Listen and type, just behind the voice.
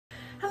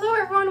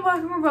everyone,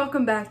 welcome or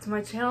welcome back to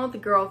my channel, The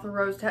Girl with the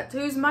Rose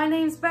Tattoos. My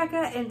name's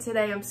Becca and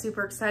today I'm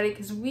super excited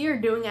because we are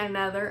doing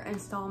another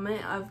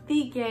installment of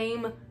the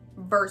game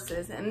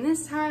Versus. And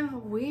this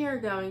time we are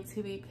going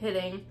to be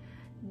pitting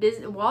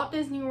Walt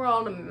Disney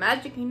World and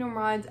Magic Kingdom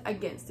rides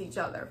against each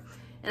other.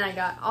 And I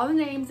got all the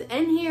names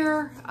in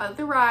here of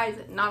the rides,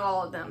 not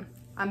all of them.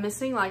 I'm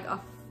missing like a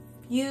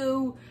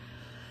few.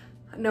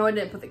 No, I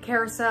didn't put the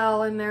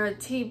carousel in there,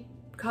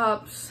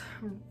 teacups,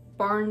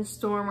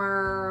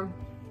 Barnstormer,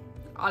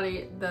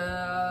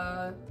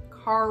 the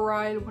car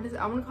ride, what is it?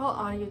 I want to call it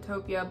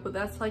Audiotopia, but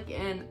that's like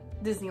in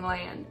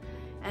Disneyland.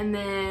 And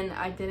then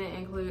I didn't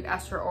include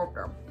Astro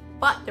Orbiter,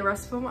 but the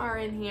rest of them are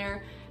in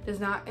here. Does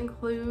not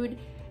include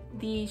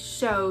the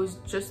shows,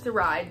 just the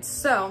rides.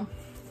 So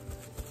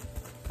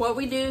what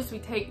we do is we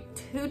take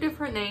two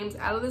different names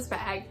out of this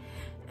bag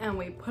and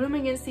we put them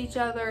against each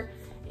other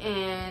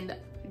and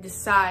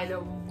decide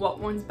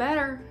what one's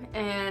better,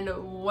 and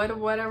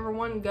whatever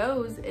one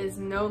goes is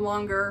no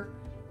longer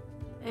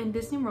in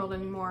Disney World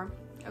anymore,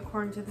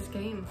 according to this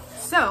game.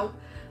 So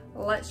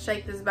let's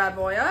shake this bad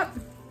boy up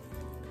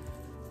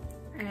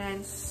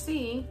and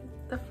see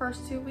the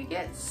first two we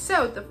get.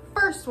 So the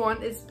first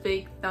one is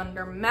Big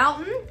Thunder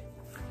Mountain,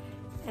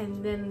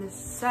 and then the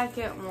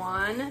second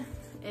one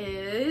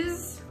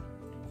is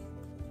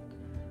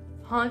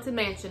Haunted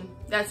Mansion.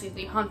 That's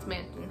easy, Haunted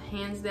Mansion,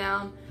 hands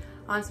down.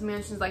 Haunted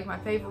Mansion is like my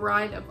favorite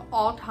ride of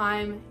all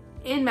time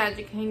in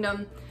Magic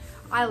Kingdom.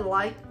 I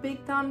like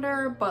Big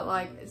Thunder, but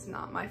like it's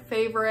not my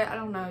favorite. I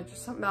don't know,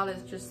 just something about it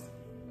is just,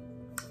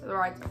 the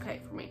ride's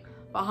okay for me.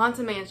 But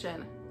Haunted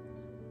Mansion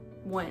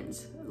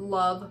wins.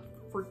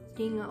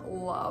 Freaking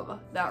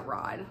love that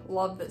ride.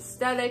 Love the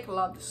aesthetic,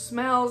 love the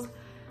smells.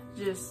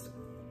 Just,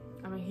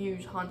 I'm a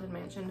huge Haunted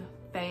Mansion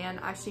fan.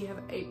 I actually have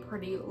a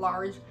pretty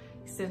large,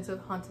 extensive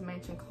Haunted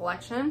Mansion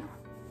collection.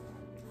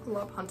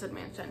 Love Haunted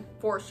Mansion,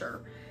 for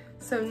sure.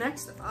 So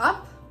next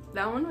up,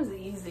 that one was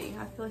easy.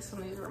 I feel like some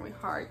of these are gonna be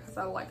hard because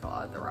I like a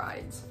lot of the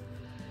rides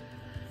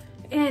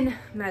in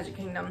Magic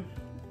Kingdom.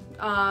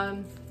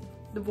 The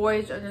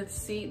Voyage Under the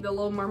Sea, the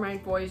Little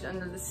Mermaid Voyage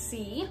Under the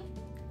Sea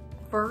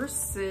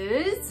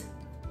versus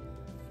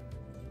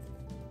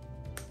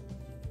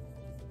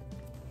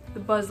the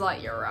Buzz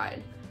Lightyear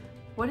ride.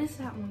 What is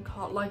that one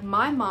called? Like,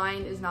 my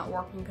mind is not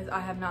working because I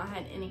have not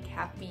had any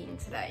caffeine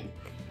today.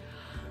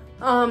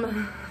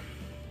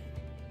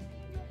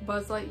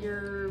 Buzz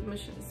Lightyear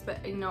Mission,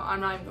 no,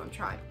 I'm not even gonna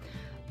try.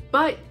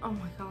 But, oh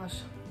my gosh,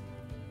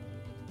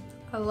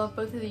 I love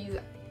both of these.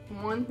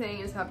 One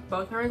thing is that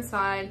both are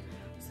inside,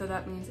 so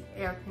that means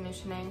air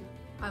conditioning.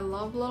 I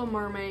love Little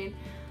Mermaid.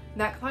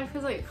 That kind of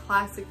feels like a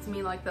classic to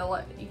me. Like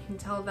you can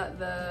tell that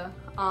the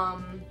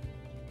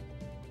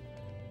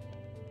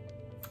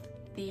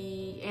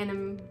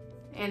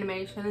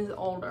animation is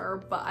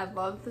older, but I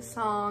love the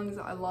songs.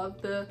 I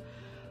love the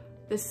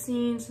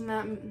scenes in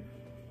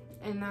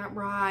that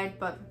ride.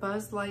 But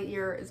Buzz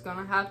Lightyear is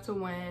gonna have to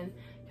win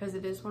because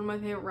it is one of my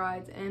favorite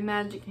rides in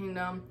Magic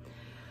Kingdom.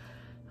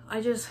 I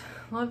just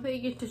love that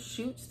you get to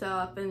shoot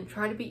stuff and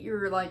try to beat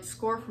your like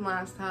score from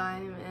last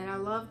time, and I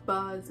love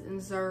Buzz and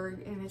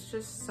Zurg, and it's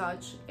just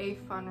such a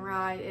fun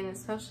ride. And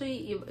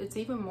especially it's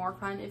even more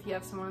fun if you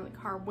have someone in the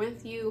car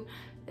with you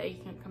that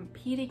you can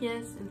compete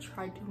against and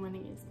try to win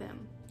against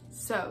them.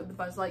 So the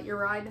Buzz Lightyear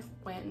ride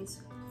wins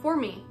for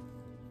me.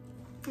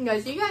 And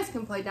guys, you guys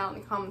can play down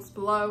in the comments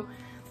below.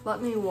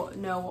 Let me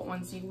know what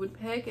ones you would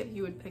pick, if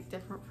you would pick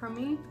different from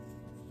me,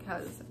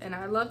 and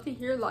I love to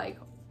hear like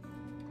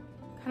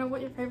kind of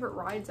what your favorite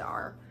rides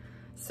are.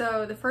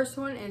 So the first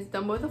one is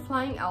Dumbo the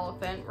Flying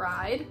Elephant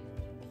ride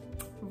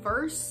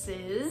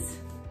versus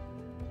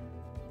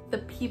the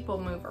People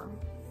Mover.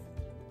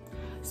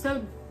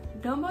 So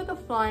Dumbo the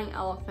Flying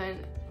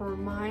Elephant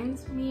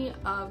reminds me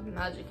of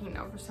Magic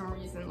Kingdom for some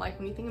reason. Like,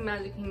 when you think of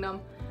Magic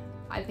Kingdom,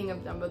 I think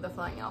of Dumbo the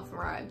Flying Elephant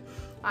ride.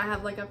 I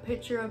have like a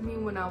picture of me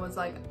when I was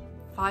like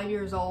 5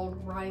 years old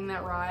riding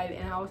that ride,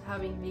 and I was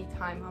having the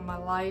time of my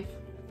life.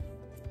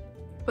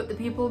 But the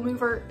People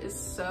Mover is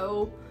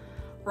so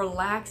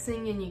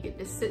relaxing, and you get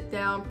to sit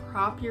down,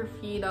 prop your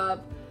feet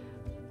up.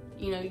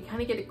 You know, you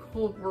kind of get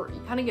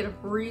a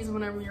breeze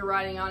whenever you're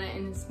riding on it,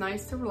 and it's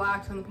nice to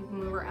relax on the People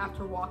Mover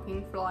after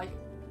walking for like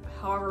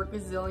however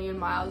gazillion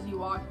miles you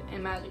walked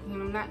in Magic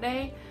Kingdom that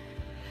day.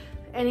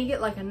 And you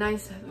get like a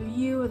nice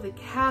view of the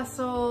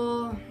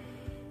castle,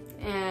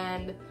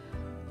 and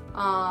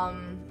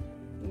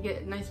you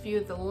get a nice view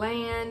of the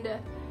land.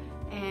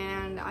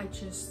 And I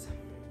just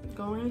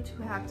going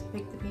to have to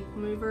pick the People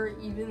Mover,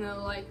 even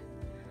though like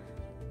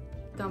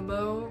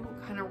Dumbo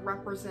kind of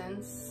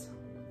represents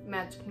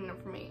Magic Kingdom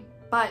for me.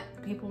 But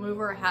the People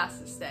Mover has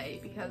to stay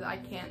because I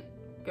can't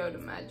go to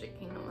Magic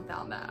Kingdom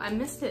without that. I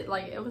missed it,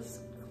 like it was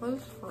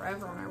closed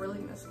forever and I really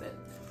missed it.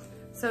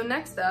 So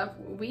next up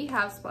we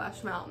have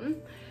Splash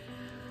Mountain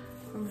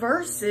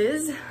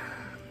versus,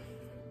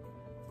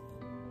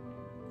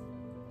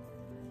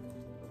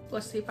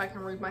 let's see if I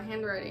can read my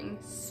handwriting,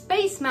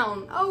 Space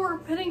Mountain. Oh, we're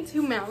pitting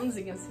two mountains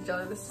against each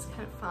other. This is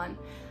kind of fun.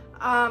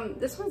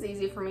 This one's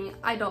easy for me.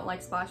 I don't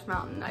like Splash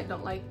Mountain. I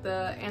don't like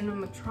the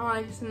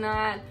animatronics in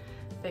that.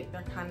 think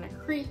they're kind of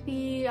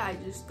creepy. I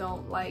just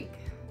don't like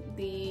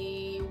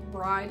the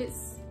ride.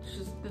 It's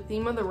just the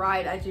theme of the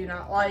ride I do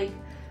not like.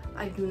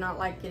 I do not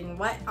like getting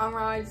wet on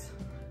rides,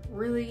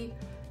 really.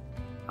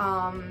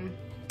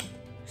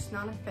 Just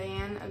not a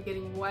fan of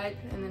getting wet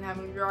and then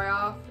having to dry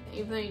off,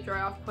 even though you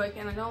dry off quick.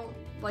 And I don't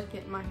like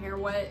getting my hair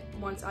wet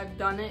once I've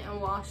done it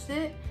and washed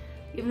it,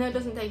 even though it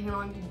doesn't take me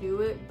long to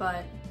do it,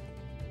 but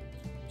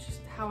it's just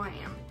how I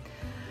am.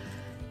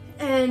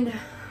 And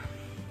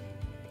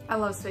I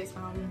love Space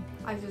Mountain.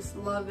 I just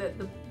love that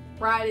the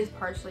ride is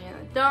partially in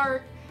the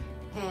dark,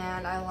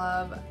 and I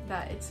love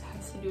that it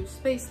has to do with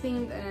space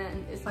themed,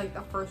 and it's like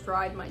the first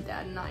ride my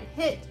dad and I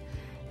hit,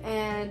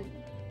 and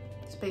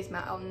Space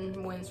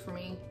Mountain wins for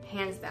me,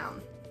 hands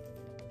down.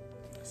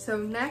 So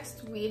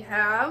next we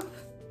have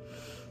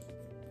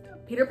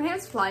Peter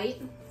Pan's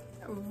Flight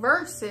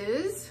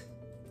versus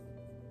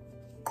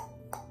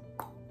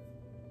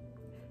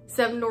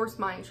Seven Dwarfs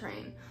Mine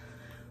Train.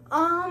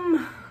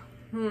 I'm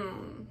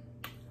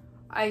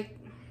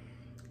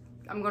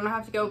gonna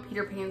have to go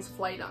Peter Pan's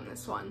Flight on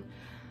this one.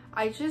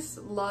 I just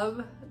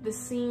love the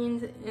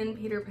scenes in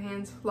Peter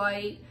Pan's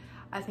Flight.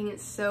 I think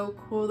it's so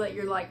cool that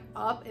you're like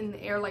up in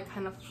the air, like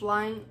kind of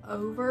flying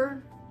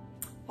over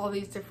all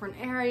these different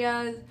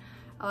areas.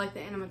 I like the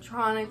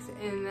animatronics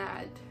in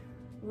that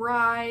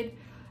ride.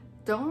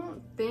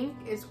 Don't think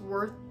it's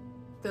worth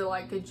the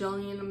like a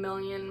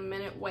million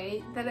minute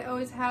wait that it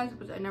always has,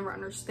 which I never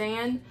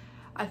understand.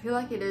 I feel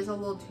like it is a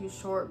little too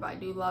short, but I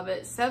do love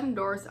it. Seven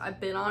Dwarfs, I've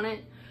been on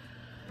it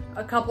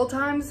a couple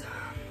times.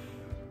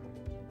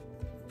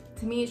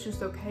 To me, it's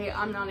just okay.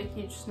 I'm not a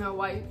huge Snow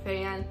White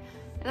fan,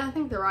 and I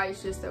think the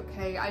ride's just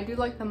okay. I do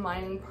like the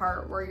mining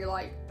part where you're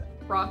like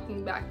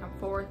rocking back and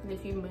forth, and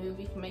if you move,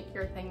 you can make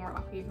your thing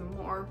rock even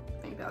more.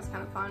 I think that's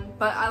kind of fun.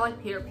 But I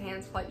like Peter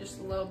Pan's Flight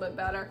just a little bit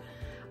better.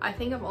 I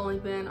think I've only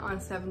been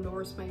on Seven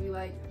Dwarfs maybe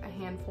like a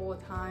handful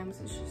of times.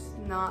 It's just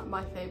not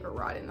my favorite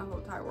ride in the whole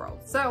entire world.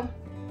 So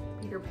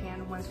Peter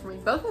Pan wins for me.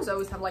 Both of those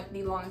always have like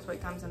the longest wait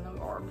times in the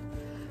world.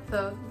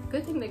 The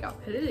good thing they got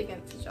pitted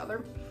against each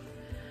other.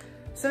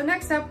 So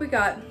next up we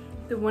got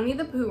the Winnie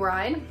the Pooh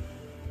ride,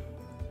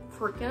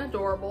 freaking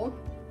adorable,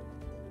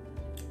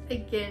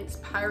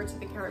 against Pirates of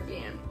the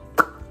Caribbean.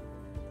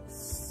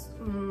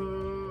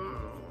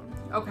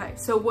 Okay,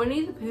 so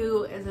Winnie the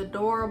Pooh is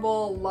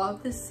adorable.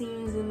 Love the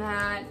scenes in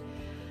that.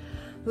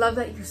 Love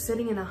that you're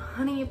sitting in a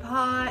honey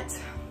pot.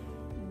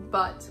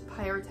 But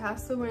Pirates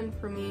has to win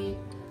for me.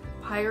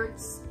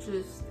 Pirates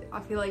just, I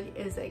feel like,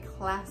 is a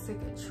classic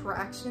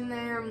attraction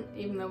there,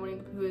 even though Winnie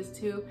the Pooh is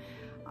too.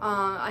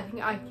 I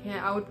think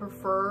I would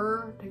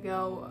prefer to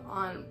go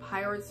on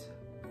Pirates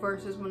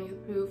versus Winnie the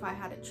Pooh if I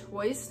had a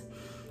choice.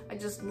 I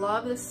just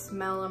love the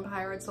smell in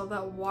Pirates. Love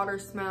that water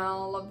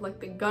smell. Love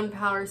like the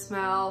gunpowder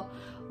smell.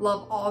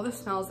 Love all the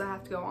smells that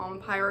have to go on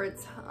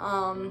Pirates.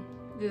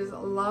 Just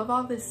love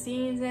all the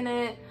scenes in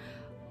it.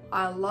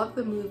 I love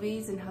the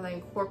movies and how they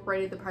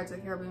incorporated the Pirates of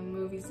the Caribbean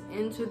movies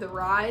into the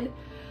ride.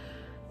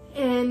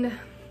 And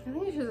I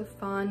think it's just a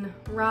fun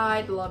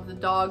ride. Love the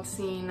dog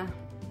scene.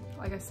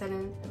 Like I said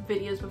in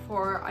videos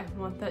before, I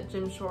want that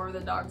Jim Shore,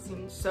 the dog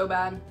scene, so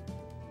bad.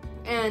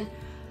 And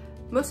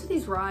most of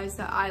these rides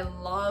that I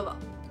love,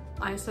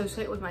 I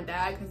associate with my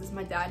dad, because it's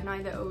my dad and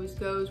I that always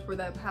goes. We're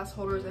the pass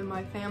holders in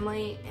my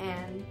family,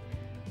 and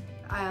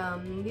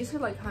these are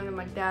like kind of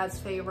my dad's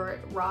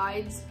favorite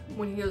rides.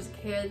 When he was a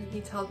kid,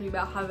 he tells me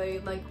about how they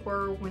like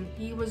were when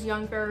he was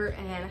younger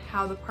and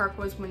how the park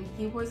was when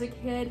he was a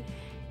kid,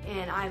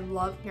 and I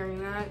love hearing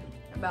that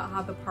about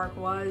how the park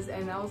was.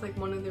 And that was like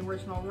one of the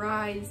original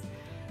rides,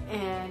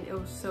 and it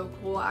was so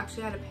cool. I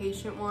actually had a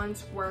patient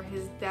once where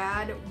his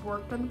dad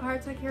worked on the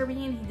Pirates of the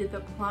Caribbean. He did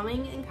the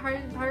plumbing in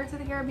Pirates of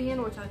the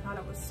Caribbean, which I thought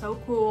it was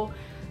so cool,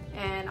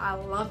 and I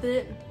loved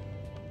it.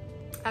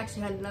 I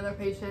actually had another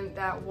patient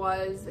that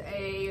was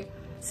a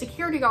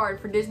security guard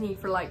for Disney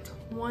for like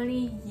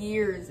 20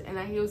 years, and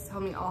he was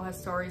telling me all his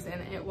stories,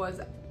 and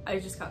I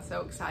just got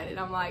so excited.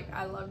 I'm like,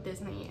 I love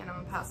Disney and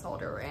I'm a pass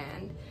holder,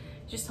 and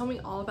just told me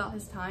all about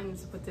his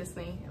times with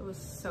Disney. It was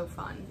so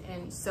fun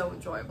and so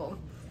enjoyable.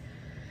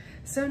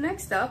 So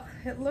next up,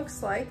 it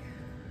looks like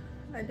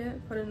I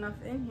didn't put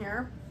enough in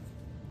here.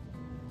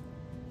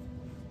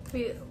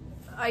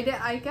 I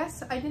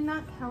guess I did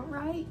not count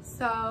right.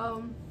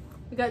 So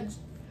we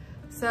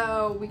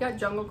got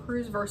Jungle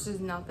Cruise versus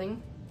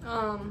nothing.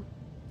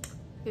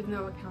 Even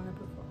though I counted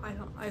before,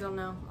 I don't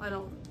know.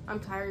 I'm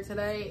tired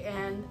today.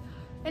 And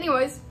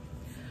anyways,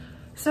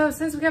 so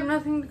since we have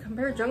nothing to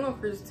compare Jungle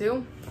Cruise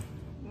to,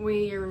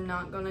 we are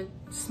not gonna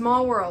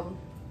Small World.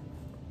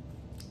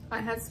 I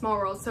had Small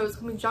World, so it's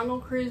gonna be Jungle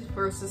Cruise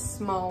versus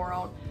Small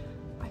World.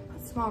 I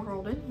put Small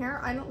World in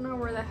here. I don't know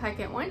where the heck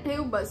it went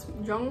to, but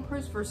Jungle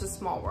Cruise versus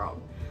Small World.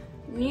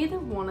 Neither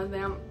one of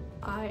them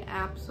I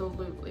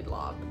absolutely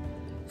love.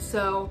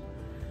 So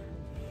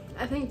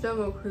I think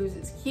Jungle Cruise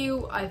is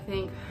cute. I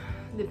think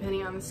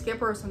depending on the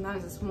skipper,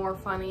 sometimes it's more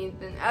funny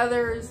than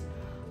others.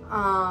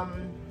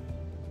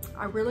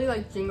 I really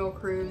like Jungle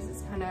Cruise.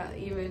 It's kind of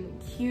even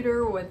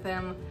cuter with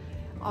them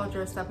all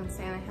dressed up in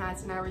Santa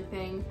hats and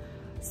everything.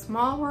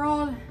 Small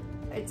World,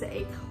 It's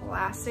a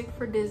classic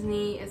for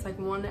Disney. It's like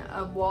one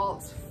of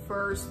Walt's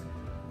first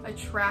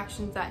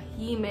attractions that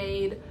he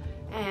made,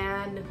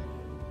 and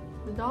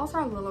the dolls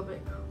are a little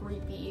bit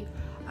creepy.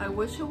 I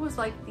wish it was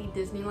like the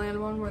Disneyland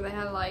one where they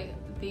had like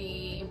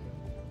the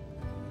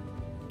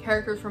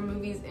characters from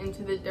movies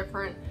into the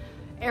different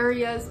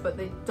areas, but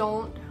they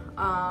don't.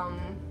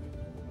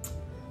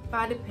 If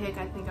I had to pick,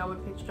 I think I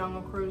would pick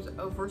Jungle Cruise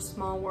over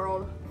Small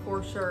World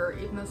for sure.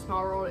 Even though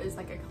Small World is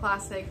like a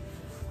classic,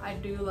 I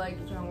do like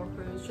Jungle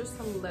Cruise just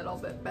a little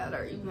bit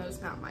better, even though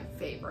it's not my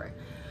favorite.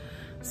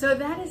 So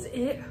that is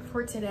it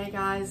for today,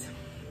 guys,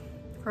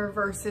 for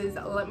Versus.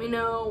 Let me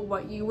know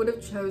what you would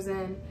have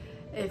chosen,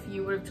 if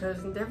you would have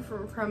chosen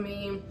different from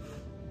me.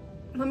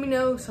 Let me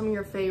know some of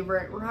your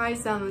favorite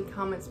rides down in the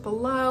comments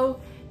below.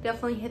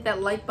 Definitely hit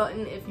that like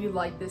button if you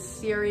like this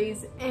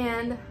series,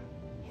 and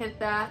hit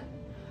that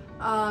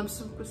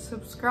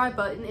subscribe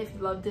button if you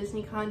love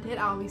Disney content.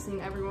 I'll be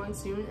seeing everyone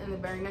soon in the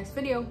very next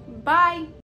video. Bye!